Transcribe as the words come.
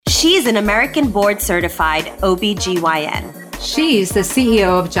She's an American board-certified OBGYN. She's the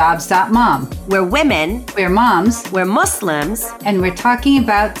CEO of Jobs.mom. We're women. We're moms. We're Muslims. And we're talking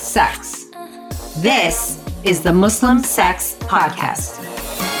about sex. This is the Muslim Sex Podcast.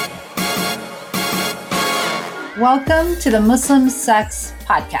 Welcome to the Muslim Sex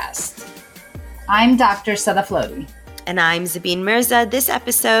Podcast. I'm Dr. Sadaflodi. And I'm Zabeen Mirza. This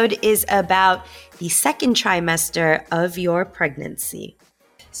episode is about the second trimester of your pregnancy.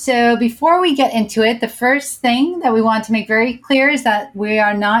 So before we get into it, the first thing that we want to make very clear is that we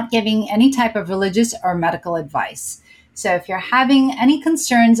are not giving any type of religious or medical advice. So if you're having any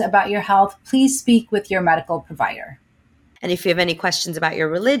concerns about your health, please speak with your medical provider. And if you have any questions about your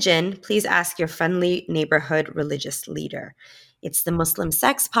religion, please ask your friendly neighborhood religious leader. It's the Muslim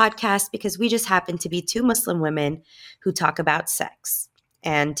Sex Podcast because we just happen to be two Muslim women who talk about sex.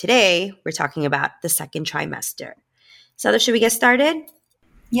 And today we're talking about the second trimester. So should we get started?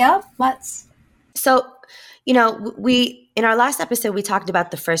 Yeah, let's. So, we in our last episode, we talked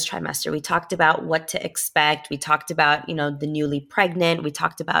about the first trimester. We talked about what to expect. We talked about, the newly pregnant. We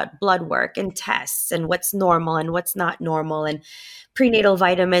talked about blood work and tests and what's normal and what's not normal and prenatal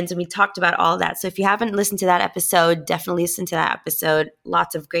vitamins. And we talked about all that. So if you haven't listened to that episode, definitely listen to that episode.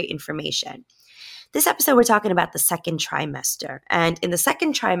 Lots of great information. This episode, we're talking about the second trimester. And in the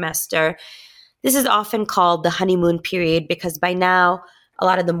second trimester, this is often called the honeymoon period because by now, a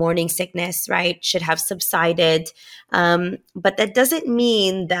lot of the morning sickness, right, should have subsided. But that doesn't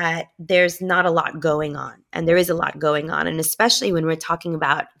mean that there's not a lot going on. And there is a lot going on, and especially when we're talking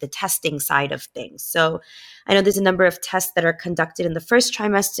about the testing side of things. So I know there's a number of tests that are conducted in the first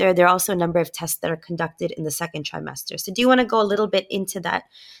trimester. There are also a number of tests that are conducted in the second trimester. So do you want to go a little bit into that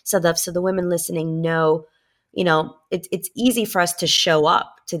so the women listening know, it's easy for us to show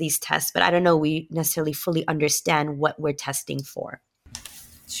up to these tests, but I don't know we necessarily fully understand what we're testing for.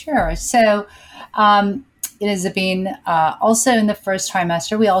 Sure. So it has been also in the first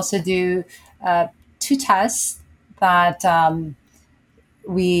trimester, we also do two tests that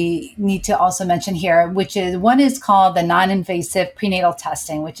we need to also mention here, which is one is called the non-invasive prenatal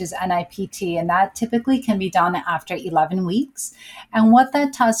testing, which is NIPT, and that typically can be done after 11 weeks. And what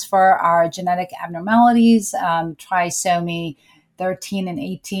that tests for are genetic abnormalities, trisomy 13 and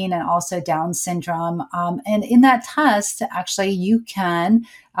 18, and also Down syndrome. And in that test, actually, you can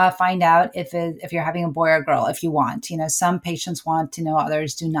find out if you're having a boy or a girl, if you want. Some patients want to know,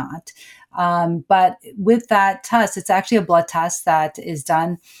 others do not. But with that test, it's actually a blood test that is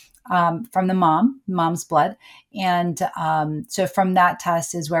done from the mom's blood. And so from that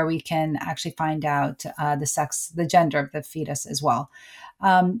test is where we can actually find out the sex, the gender of the fetus as well.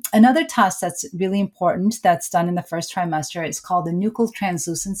 Another test that's really important that's done in the first trimester is called the nuchal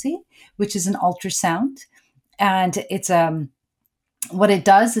translucency, which is an ultrasound. And it's what it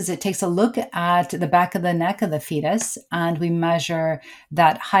does is it takes a look at the back of the neck of the fetus, and we measure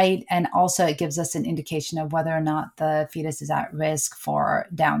that height, and also it gives us an indication of whether or not the fetus is at risk for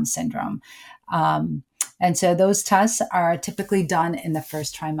Down syndrome. And so those tests are typically done in the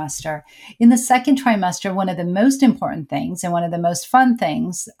first trimester. In the second trimester, one of the most important things and one of the most fun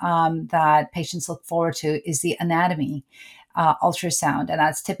things that patients look forward to is the anatomy ultrasound. And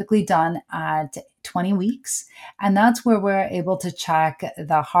that's typically done at 20 weeks. And that's where we're able to check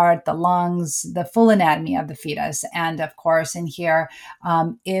the heart, the lungs, the full anatomy of the fetus. And of course, in here,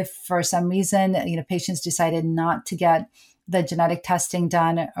 if for some reason, patients decided not to get the genetic testing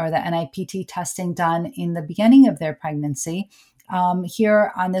done or the NIPT testing done in the beginning of their pregnancy,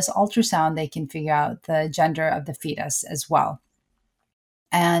 here on this ultrasound, they can figure out the gender of the fetus as well.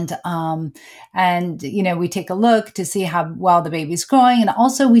 And we take a look to see how well the baby's growing. And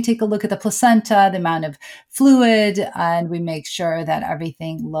also we take a look at the placenta, the amount of fluid, and we make sure that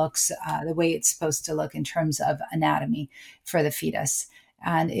everything looks the way it's supposed to look in terms of anatomy for the fetus.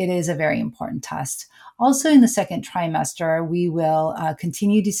 And it is a very important test. Also in the second trimester, we will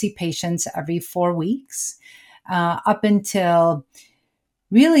continue to see patients every 4 weeks up until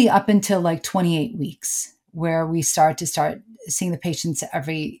like 28 weeks, where we start seeing the patients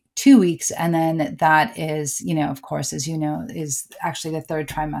every 2 weeks. And then that is, of course, as you know, is actually the third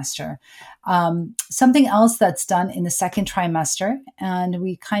trimester. Something else that's done in the second trimester, and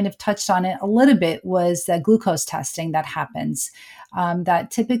we kind of touched on it a little bit, was the glucose testing that happens. That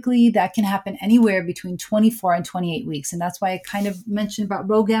typically that can happen anywhere between 24 and 28 weeks. And that's why I kind of mentioned about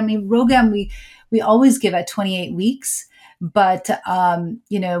ROGAM. ROGAM, we always give at 28 weeks, but,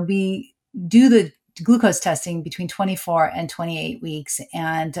 we do the glucose testing between 24 and 28 weeks.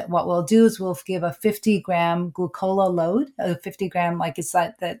 And what we'll do is we'll give a 50-gram glucola load, a 50-gram, like it's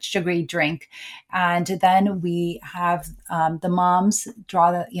that sugary drink. And then we have the moms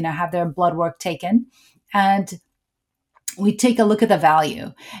have their blood work taken. And we take a look at the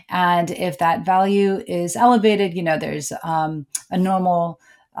value. And if that value is elevated, there's a normal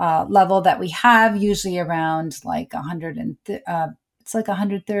level that we have, usually around like 100 and it's like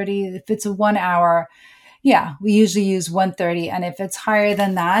 130. If it's a 1 hour, we usually use 130. And if it's higher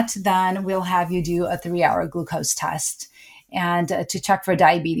than that, then we'll have you do a 3-hour glucose test and to check for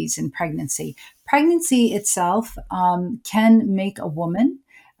diabetes in pregnancy. Pregnancy itself can make a woman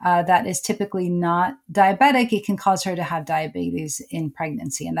that is typically not diabetic. It can cause her to have diabetes in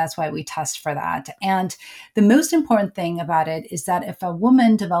pregnancy. And that's why we test for that. And the most important thing about it is that if a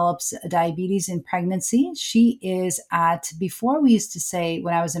woman develops diabetes in pregnancy, she is at, before we used to say,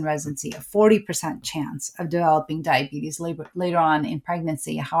 when I was in residency, a 40% chance of developing diabetes later on in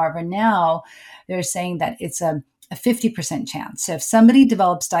pregnancy. However, now they're saying that it's a 50% chance. So if somebody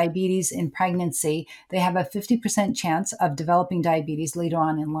develops diabetes in pregnancy, they have a 50% chance of developing diabetes later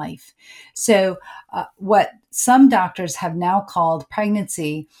on in life. So what some doctors have now called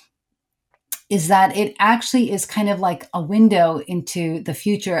pregnancy is that it actually is kind of like a window into the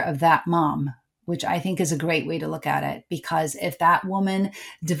future of that mom, which I think is a great way to look at it. Because if that woman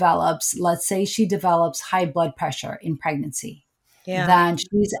develops, let's say she develops high blood pressure in pregnancy, then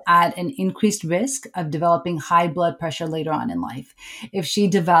she's at an increased risk of developing high blood pressure later on in life. If she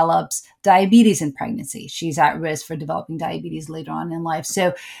develops diabetes in pregnancy, she's at risk for developing diabetes later on in life.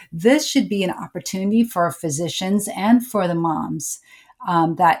 So this should be an opportunity for physicians and for the moms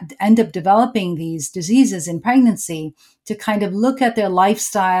that end up developing these diseases in pregnancy to kind of look at their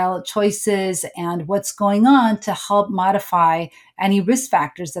lifestyle choices and what's going on to help modify any risk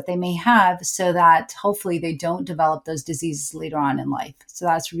factors that they may have so that hopefully they don't develop those diseases later on in life. So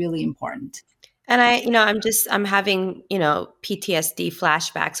that's really important. And I'm having, PTSD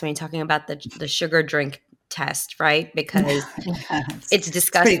flashbacks when you're talking about the sugar drink test, right? Because it's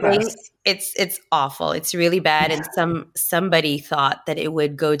disgusting. It's awful. It's really bad. And somebody thought that it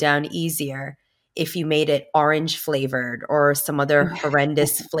would go down easier if you made it orange flavored or some other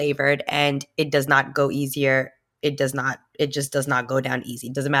horrendous flavored, and it does not go easier. It just does not go down easy.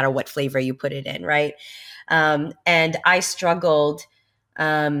 It doesn't matter what flavor you put it in, right? And I struggled.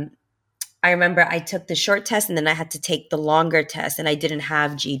 I remember I took the short test and then I had to take the longer test, and I didn't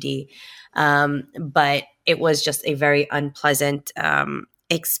have GD. But it was just a very unpleasant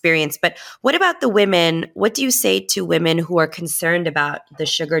experience. But what about the women? What do you say to women who are concerned about the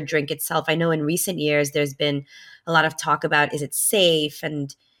sugar drink itself? I know in recent years there's been a lot of talk about, is it safe?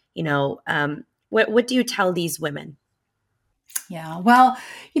 And, what do you tell these women? Yeah, well,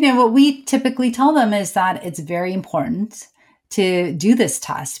 what we typically tell them is that it's very important to do this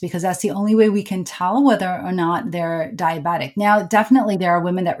test because that's the only way we can tell whether or not they're diabetic. Now, definitely there are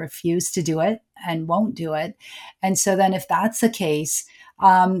women that refuse to do it and won't do it. And so then if that's the case,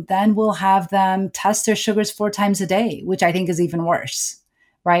 then we'll have them test their sugars 4 times a day, which I think is even worse,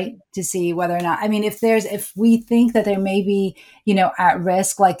 right? To see whether or not, if we think that there may be, at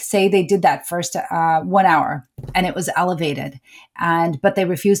risk, like say they did that first 1 hour and it was elevated but they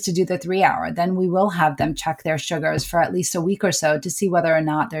refused to do the 3 hour, then we will have them check their sugars for at least a week or so to see whether or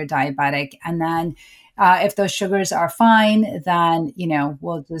not they're diabetic. And then if those sugars are fine, then,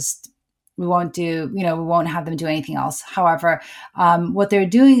 we won't have them do anything else. However, what they're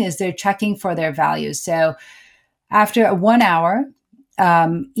doing is they're checking for their values. So after a 1 hour,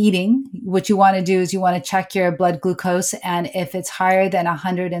 eating, what you want to do is you want to check your blood glucose. And if it's higher than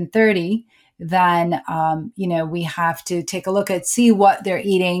 130, then, we have to take a look at, see what they're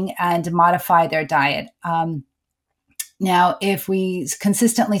eating and modify their diet. Now, if we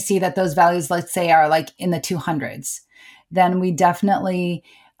consistently see that those values, let's say, are like in the 200s, then we definitely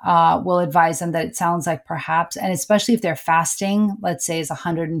will advise them that it sounds like perhaps, and especially if they're fasting, let's say is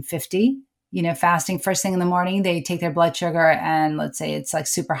 150, fasting first thing in the morning, they take their blood sugar and let's say it's like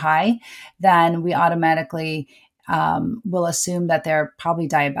super high, then we automatically will assume that they're probably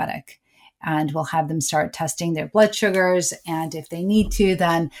diabetic. And we'll have them start testing their blood sugars. And if they need to,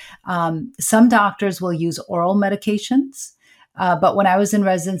 then some doctors will use oral medications. But when I was in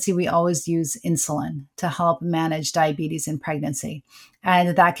residency, we always use insulin to help manage diabetes in pregnancy.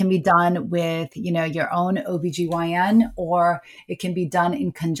 And that can be done with, your own OBGYN, or it can be done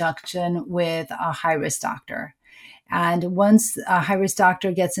in conjunction with a high-risk doctor. And once a high-risk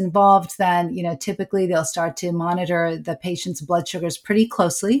doctor gets involved, then, typically they'll start to monitor the patient's blood sugars pretty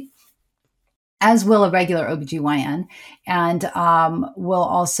closely. as will a regular OBGYN. And we'll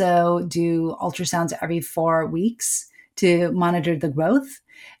also do ultrasounds every 4 weeks to monitor the growth.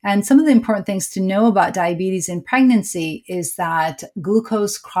 And some of the important things to know about diabetes in pregnancy is that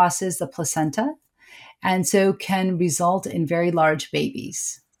glucose crosses the placenta and so can result in very large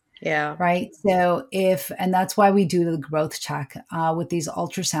babies. Yeah. Right. So and that's why we do the growth check with these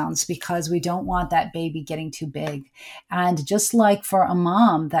ultrasounds, because we don't want that baby getting too big. And just like for a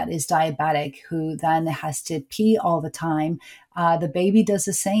mom that is diabetic who then has to pee all the time, the baby does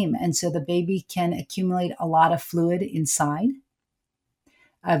the same. And so the baby can accumulate a lot of fluid inside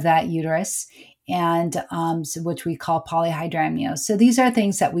of that uterus, and which we call polyhydramnios. So these are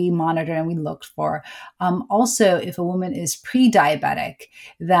things that we monitor and we look for. Also, if a woman is pre-diabetic,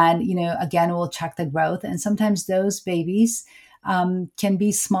 then again we'll check the growth, and sometimes those babies can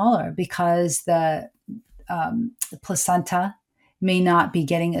be smaller because the placenta may not be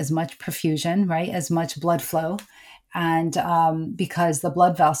getting as much perfusion, right, as much blood flow. And because the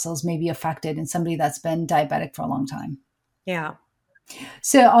blood vessels may be affected in somebody that's been diabetic for a long time. Yeah.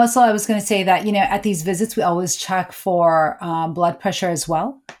 So also I was going to say that, at these visits, we always check for blood pressure as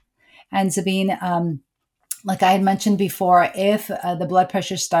well. And Sabine, like I had mentioned before, if the blood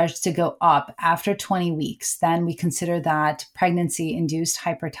pressure starts to go up after 20 weeks, then we consider that pregnancy-induced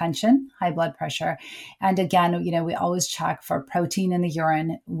hypertension, high blood pressure. And again, we always check for protein in the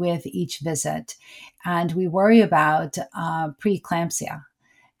urine with each visit. And we worry about preeclampsia.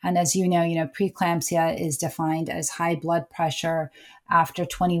 And as you know, preeclampsia is defined as high blood pressure after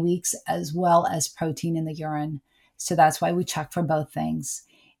 20 weeks, as well as protein in the urine. So that's why we check for both things.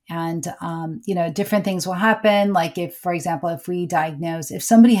 And, different things will happen. Like if, for example, if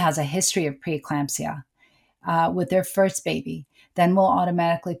somebody has a history of preeclampsia with their first baby, then we'll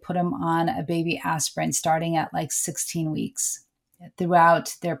automatically put them on a baby aspirin starting at like 16 weeks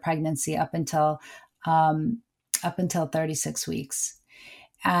throughout their pregnancy up until 36 weeks.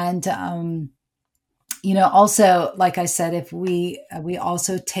 And, also, like I said, if we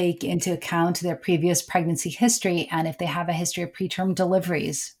also take into account their previous pregnancy history, and if they have a history of preterm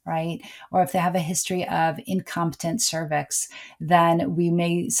deliveries, right, or if they have a history of incompetent cervix, then we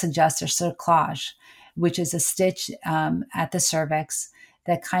may suggest a cerclage, which is a stitch at the cervix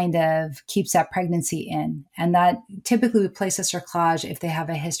that kind of keeps that pregnancy in. And that typically we place a cerclage if they have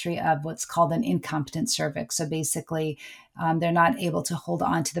a history of what's called an incompetent cervix. So basically, they're not able to hold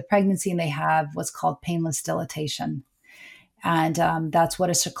on to the pregnancy and they have what's called painless dilatation. And that's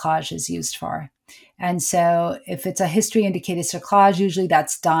what a cerclage is used for. And so if it's a history indicated cerclage, usually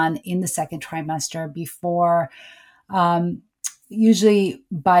that's done in the second trimester before, usually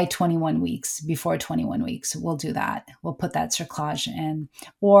by 21 weeks, before 21 weeks, we'll do that. We'll put that cerclage in,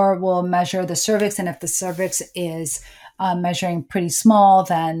 or we'll measure the cervix. And if the cervix is measuring pretty small,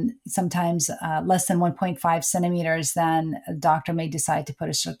 then sometimes less than 1.5 centimeters, then a doctor may decide to put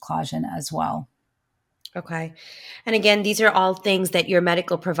a cerclage in as well. Okay. And again, these are all things that your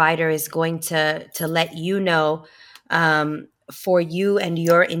medical provider is going to let you know for you and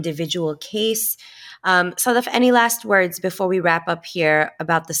your individual case. So, any last words before we wrap up here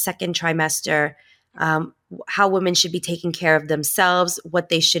about the second trimester, how women should be taking care of themselves, what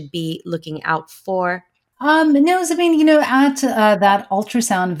they should be looking out for? No, I mean, at that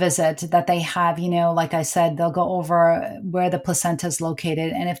ultrasound visit that they have, like I said, they'll go over where the placenta is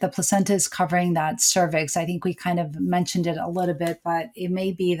located. And if the placenta is covering that cervix, I think we kind of mentioned it a little bit, but it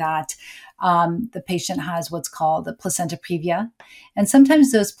may be that the patient has what's called the placenta previa. And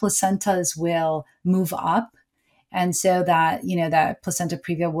sometimes those placentas will move up. And so that, that placenta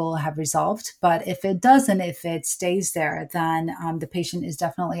previa will have resolved. But if it doesn't, if it stays there, then the patient is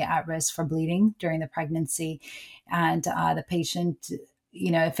definitely at risk for bleeding during the pregnancy. And the patient,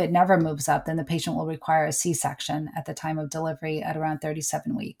 if it never moves up, then the patient will require a C-section at the time of delivery at around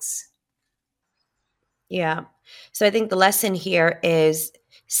 37 weeks. Yeah. So I think the lesson here is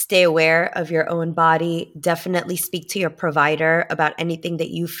stay aware of your own body. Definitely speak to your provider about anything that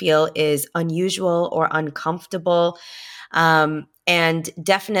you feel is unusual or uncomfortable. And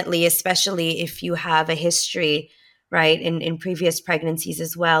definitely, especially if you have a history, right, in previous pregnancies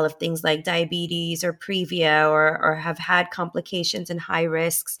as well, of things like diabetes or previa or have had complications and high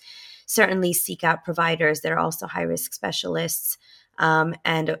risks, certainly seek out providers that are also high risk specialists.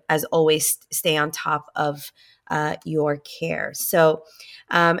 And as always, stay on top of your care. So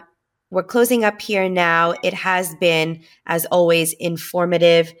we're closing up here now. It has been, as always,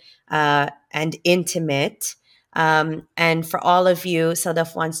 informative and intimate. And for all of you,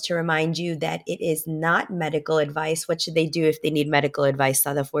 Sadaf wants to remind you that it is not medical advice. What should they do if they need medical advice,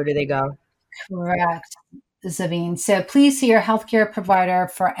 Sadaf? Where do they go? Correct. Zavine. So please see your healthcare provider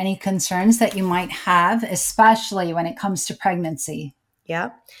for any concerns that you might have, especially when it comes to pregnancy.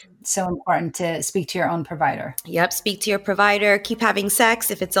 Yep. It's so important to speak to your own provider. Yep. Speak to your provider. Keep having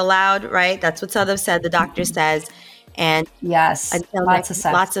sex if it's allowed, right? That's what Sadov said, the doctor says. And Yes, until lots of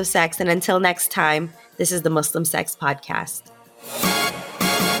sex. lots of sex. And until next time, this is the Muslim Sex Podcast.